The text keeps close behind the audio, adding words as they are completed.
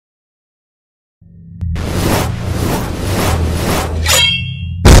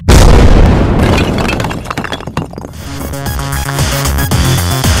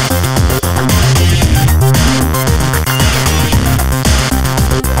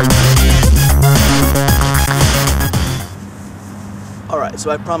Alright, so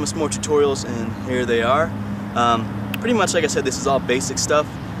I promised more tutorials and here they are. Pretty much like I said, this is all basic stuff,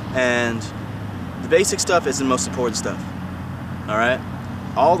 and the basic stuff is the most important stuff. Alright?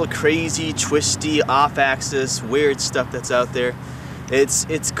 All the crazy, twisty, off-axis, weird stuff that's out there,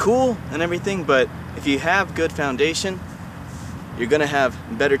 it's cool and everything, but if you have good foundation, you're gonna have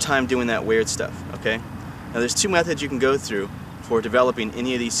a better time doing that weird stuff, okay? Now there's two methods you can go through for developing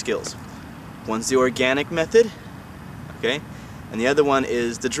any of these skills. One's the organic method, okay? And the other one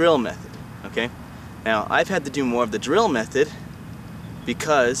is the drill method, okay? Now I've had to do more of the drill method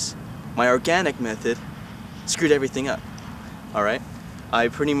because my organic method screwed everything up, alright? I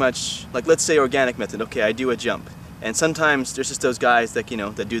pretty much, like let's say organic method, okay, I do a jump. And sometimes there's just those guys that, you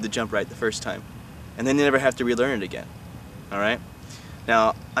know, that do the jump right the first time. And then they never have to relearn it again, alright?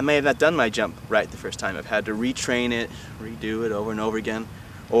 Now, I may have not done my jump right the first time. I've had to retrain it, redo it over and over again,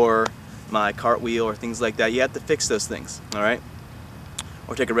 or my cartwheel or things like that. You have to fix those things, alright?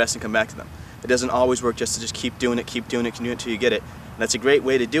 Or take a rest and come back to them. It doesn't always work just to just keep doing it until you get it. And that's a great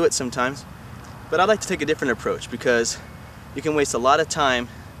way to do it sometimes. But I like to take a different approach because you can waste a lot of time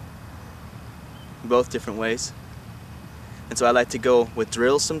in both different ways. And so I like to go with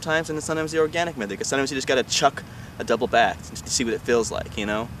drills sometimes, and then sometimes the organic method, because sometimes you just got to chuck a double back to see what it feels like, you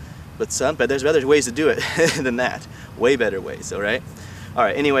know. But there's other ways to do it than that, way better ways. All right.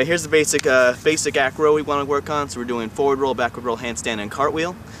 Anyway, here's the basic acro we want to work on. So we're doing forward roll, backward roll, handstand, and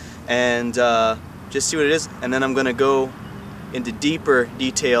cartwheel, and just see what it is. And then I'm going to go into deeper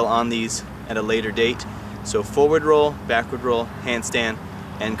detail on these at a later date. So forward roll, backward roll, handstand,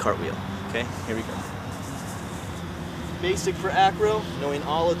 and cartwheel. Okay, here we go. Basic for acro, knowing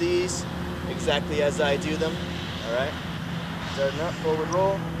all of these exactly as I do them. Alright, starting up, forward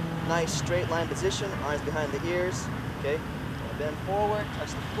roll, nice straight line position, arms behind the ears. Okay, bend forward,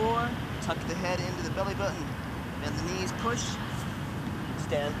 touch the floor, tuck the head into the belly button, bend the knees, push,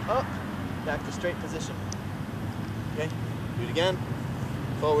 stand up, back to straight position. Okay, do it again,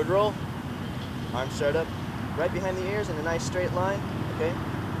 forward roll, arms start up, right behind the ears in a nice straight line. Okay,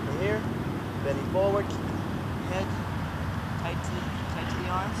 from here, bending forward, head tight to the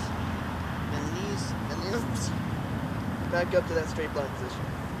arms, bend the knees, bend the arms, back up to that straight line position.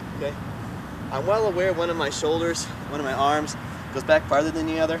 Okay, I'm well aware one of my shoulders, one of my arms goes back farther than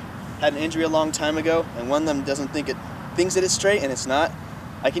the other. Had an injury a long time ago, and one of them thinks that it's straight, and it's not.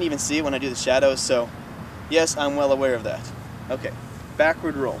 I can even see it when I do the shadows, so yes, I'm well aware of that. Okay,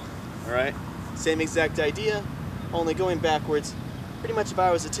 backward roll. All right, same exact idea, only going backwards. Pretty much if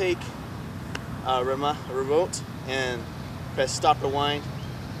I was to take a remote and press stop rewind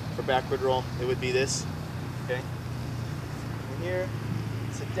for backward roll, it would be this. Okay, from here,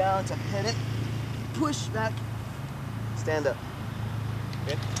 sit down, tuck head in, push back, stand up.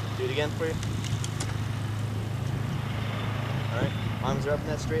 Okay, do it again for you. Alright, arms are up in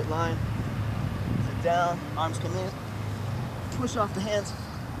that straight line, sit down, arms come in, push off the hands,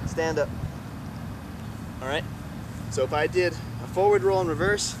 stand up. Alright, so if I did a forward roll in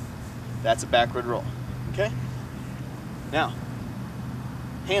reverse, that's a backward roll. Okay? Now,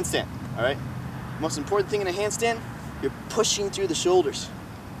 handstand. Alright? Most important thing in a handstand, you're pushing through the shoulders.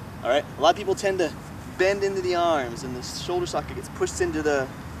 Alright? A lot of people tend to bend into the arms and the shoulder socket gets pushed into the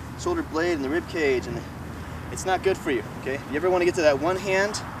shoulder blade and the rib cage, and it's not good for you. Okay? If you ever want to get to that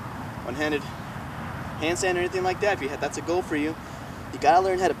one-handed handstand or anything like that, that's a goal for you, you gotta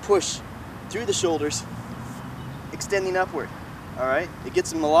learn how to push through the shoulders, extending upward. Alright? It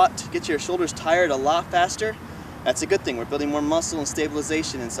gets your shoulders tired a lot faster. That's a good thing. We're building more muscle and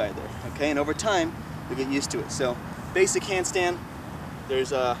stabilization inside there. Okay? And over time, we get used to it. So, basic handstand,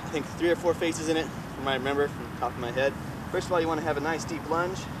 there's I think 3 or 4 phases in it, from what I remember from the top of my head. First of all, you want to have a nice deep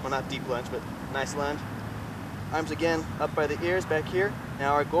lunge. Well, not deep lunge, but nice lunge. Arms again up by the ears back here.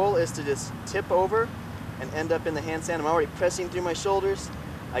 Now our goal is to just tip over and end up in the handstand. I'm already pressing through my shoulders.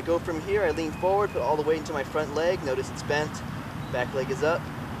 I go from here, I lean forward, put all the weight into my front leg. Notice it's bent. Back leg is up.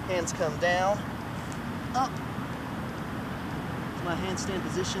 Hands come down. Up. To my handstand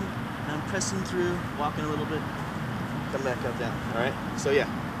position. And I'm pressing through, walking a little bit. Come back up, down. Alright? So yeah,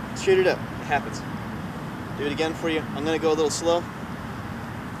 straight it up. It happens. Do it again for you. I'm going to go a little slow.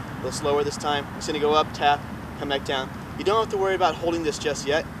 A little slower this time. I'm just going to go up, tap, come back down. You don't have to worry about holding this just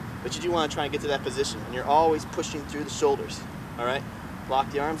yet, but you do want to try and get to that position. And you're always pushing through the shoulders. Alright? Lock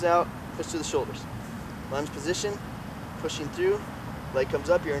the arms out, push through the shoulders. Lunge position, pushing through. Leg comes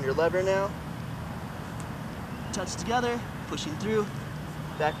up, you're in your lever now. Touch together, pushing through.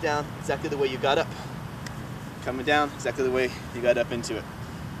 Back down exactly the way you got up. Coming down exactly the way you got up into it.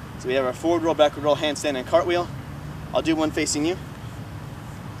 So we have our forward roll, backward roll, handstand, and cartwheel. I'll do one facing you.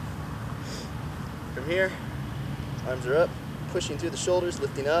 From here, arms are up, pushing through the shoulders,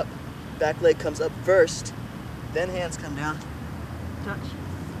 lifting up. Back leg comes up first, then hands come down. Touch.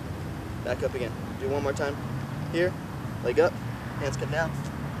 Back up again. Do one more time. Here, leg up, hands come down.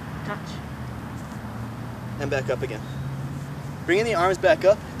 Touch. And back up again. Bringing the arms back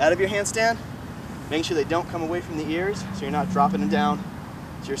up out of your handstand. Making sure they don't come away from the ears, so you're not dropping them down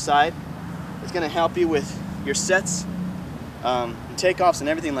to your side. It's going to help you with your sets, and takeoffs and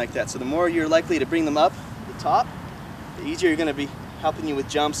everything like that. So the more you're likely to bring them up to the top, the easier you're going to be helping you with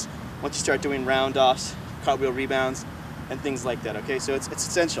jumps once you start doing round offs, cartwheel rebounds, and things like that. Okay, so it's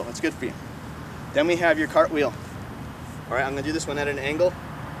essential. It's good for you. Then we have your cartwheel. All right, I'm going to do this one at an angle.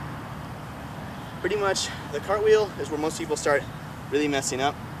 Pretty much the cartwheel is where most people start really messing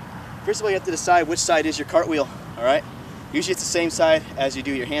up. First of all, you have to decide which side is your cartwheel, all right? Usually it's the same side as you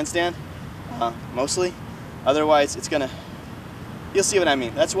do your handstand, mostly. Otherwise, you'll see what I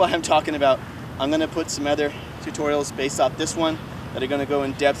mean. That's why I'm talking about. I'm gonna put some other tutorials based off this one that are gonna go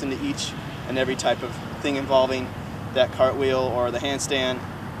in depth into each and every type of thing involving that cartwheel or the handstand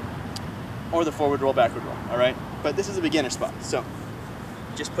or the forward roll, backward roll, all right? But this is a beginner spot, so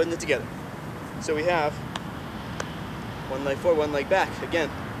just putting it together. So we have one leg forward, one leg back. Again,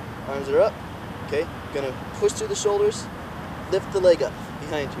 arms are up, okay? Gonna push through the shoulders, lift the leg up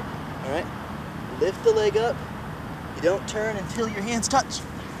behind you, all right? Lift the leg up. You don't turn until your hands touch.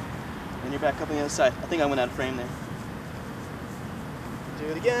 And you're back up on the other side. I think I went out of frame there. Do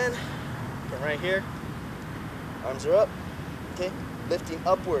it again. Come right here. Arms are up, okay? Lifting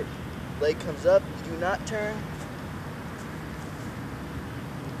upward. Leg comes up, you do not turn.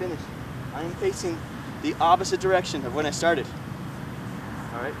 Finish. I am facing the opposite direction of when I started.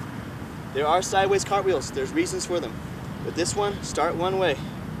 All right? There are sideways cartwheels. There's reasons for them. But this one, start one way.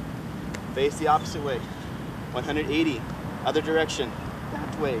 Face the opposite way. 180. Other direction.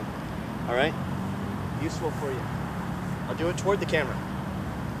 That way. All right? Useful for you. I'll do it toward the camera.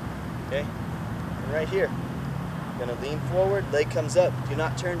 Okay? And right here. Gonna lean forward, leg comes up. Do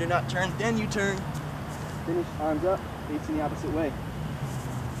not turn, then you turn. Finish, arms up, facing the opposite way.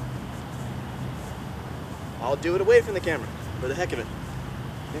 I'll do it away from the camera, for the heck of it.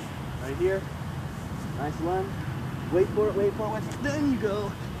 Okay, right here, nice lunge. Wait for it, then you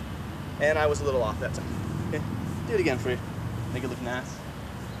go. And I was a little off that time. Okay, do it again for you. Make it look nice.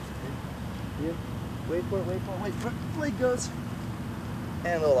 Okay. Here, wait for it, leg goes.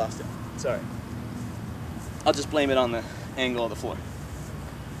 And a little off step, sorry. I'll just blame it on the angle of the floor.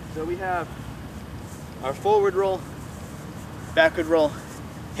 So we have our forward roll, backward roll,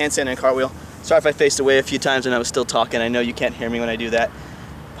 handstand and cartwheel. Sorry if I faced away a few times and I was still talking. I know you can't hear me when I do that.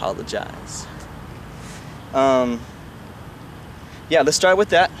 Apologize. Yeah, let's start with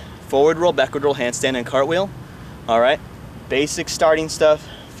that. Forward roll, backward roll, handstand and cartwheel. All right, basic starting stuff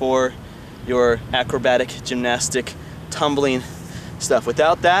for your acrobatic, gymnastic, tumbling stuff.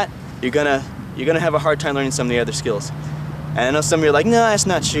 Without that, you're gonna have a hard time learning some of the other skills. And I know some of you are like, no, that's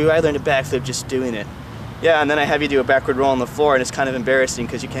not true. I learned a backflip just doing it. Yeah, and then I have you do a backward roll on the floor, and it's kind of embarrassing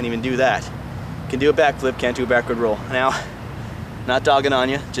because you can't even do that. You can do a backflip, can't do a backward roll. Now, not dogging on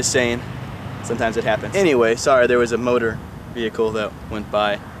you, just saying, sometimes it happens. Anyway, sorry, there was a motor vehicle that went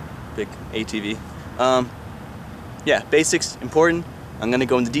by, big ATV. Yeah, basics, important. I'm gonna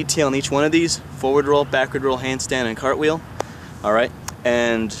go into detail on each one of these. Forward roll, backward roll, handstand, and cartwheel. All right,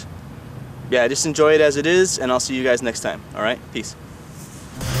 and yeah, just enjoy it as it is, and I'll see you guys next time. All right, peace.